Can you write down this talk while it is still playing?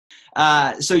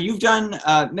So you've done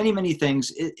many, many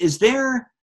things. Is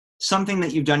there something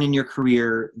that you've done in your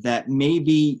career that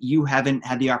maybe you haven't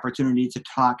had the opportunity to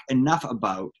talk enough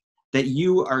about that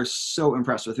you are so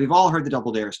impressed with? We've all heard the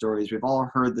Double Dare stories. We've all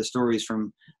heard the stories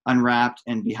from Unwrapped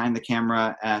and Behind the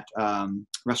Camera at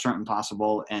Restaurant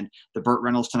Impossible and the Burt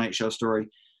Reynolds Tonight Show story.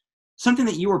 Something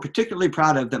that you were particularly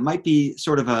proud of that might be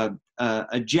sort of a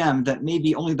gem that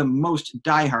maybe only the most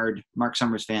diehard Marc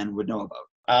Summers fan would know about.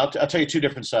 I'll tell you two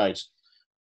different sides.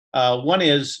 One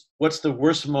is, what's the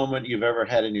worst moment you've ever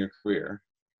had in your career?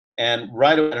 And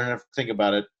right away, I don't have to think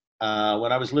about it.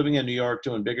 When I was living in New York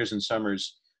doing Biggers and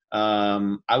Summers,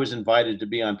 I was invited to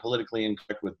be on Politically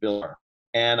Incorrect with Bill Maher.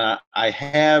 And I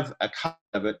have a copy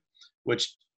of it,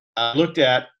 which I looked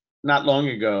at not long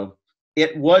ago.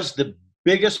 It was the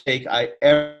biggest mistake I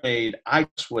ever made. I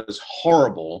just was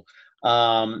horrible.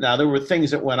 Now, there were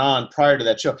things that went on prior to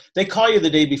that show. They call you the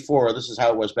day before, this is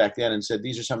how it was back then, and said,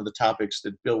 these are some of the topics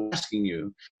that Bill was asking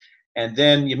you. And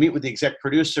then you meet with the exec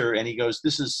producer, and he goes,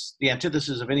 this is the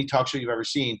antithesis of any talk show you've ever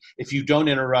seen. If you don't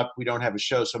interrupt, we don't have a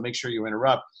show, so make sure you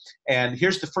interrupt. And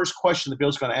here's the first question that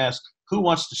Bill's going to ask. Who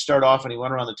wants to start off? And he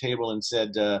went around the table and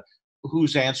said,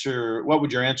 what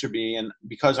would your answer be? And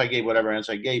because I gave whatever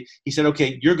answer I gave, he said,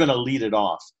 okay, you're going to lead it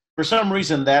off. For some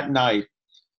reason that night,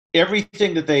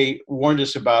 everything that they warned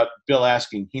us about Bill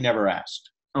asking, he never asked.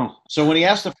 Oh. So when he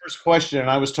asked the first question and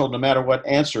I was told no matter what,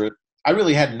 answer it, I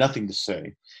really had nothing to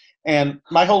say. And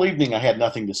my whole evening I had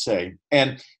nothing to say.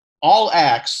 And all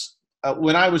acts,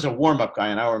 when I was a warm-up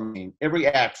guy in our meeting, every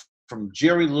act from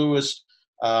Jerry Lewis,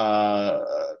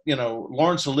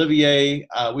 Laurence Olivier,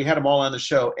 we had them all on the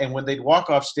show. And when they'd walk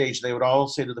off stage, they would all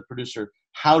say to the producer,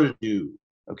 how to do,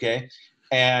 okay?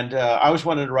 And I always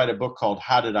wanted to write a book called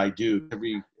How Did I Do?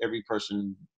 Every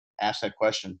person asked that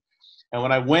question. And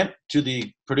when I went to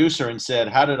the producer and said,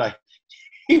 how did I,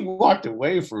 he walked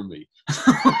away from me.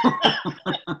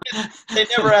 They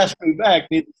never asked me back,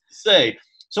 needless to say.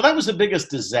 So that was the biggest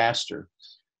disaster.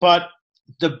 But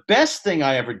the best thing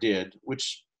I ever did,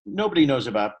 which nobody knows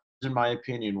about, in my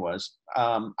opinion, was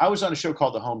I was on a show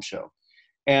called The Home Show.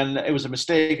 And it was a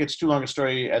mistake. It's too long a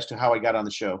story as to how I got on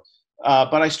the show.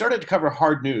 But I started to cover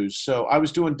hard news. So I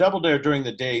was doing Double Dare during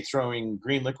the day, throwing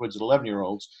green liquids at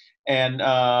 11-year-olds. And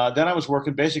then I was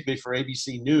working basically for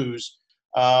ABC News.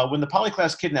 When the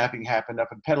Polyclass kidnapping happened up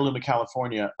in Petaluma,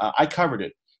 California, I covered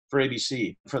it for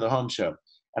ABC, for The Home Show.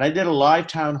 And I did a live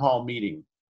town hall meeting,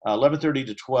 11:30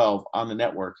 to 12 on the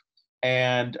network.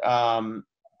 And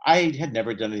I had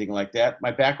never done anything like that.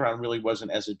 My background really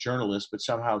wasn't as a journalist, but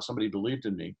somehow somebody believed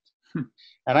in me.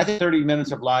 And I think 30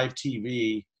 minutes of live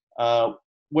TV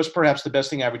was perhaps the best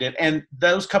thing I ever did. And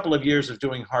those couple of years of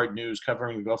doing hard news,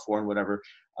 covering the Gulf War and whatever,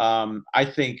 I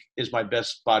think is my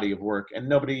best body of work. And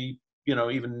nobody,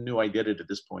 even knew I did it at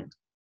this point.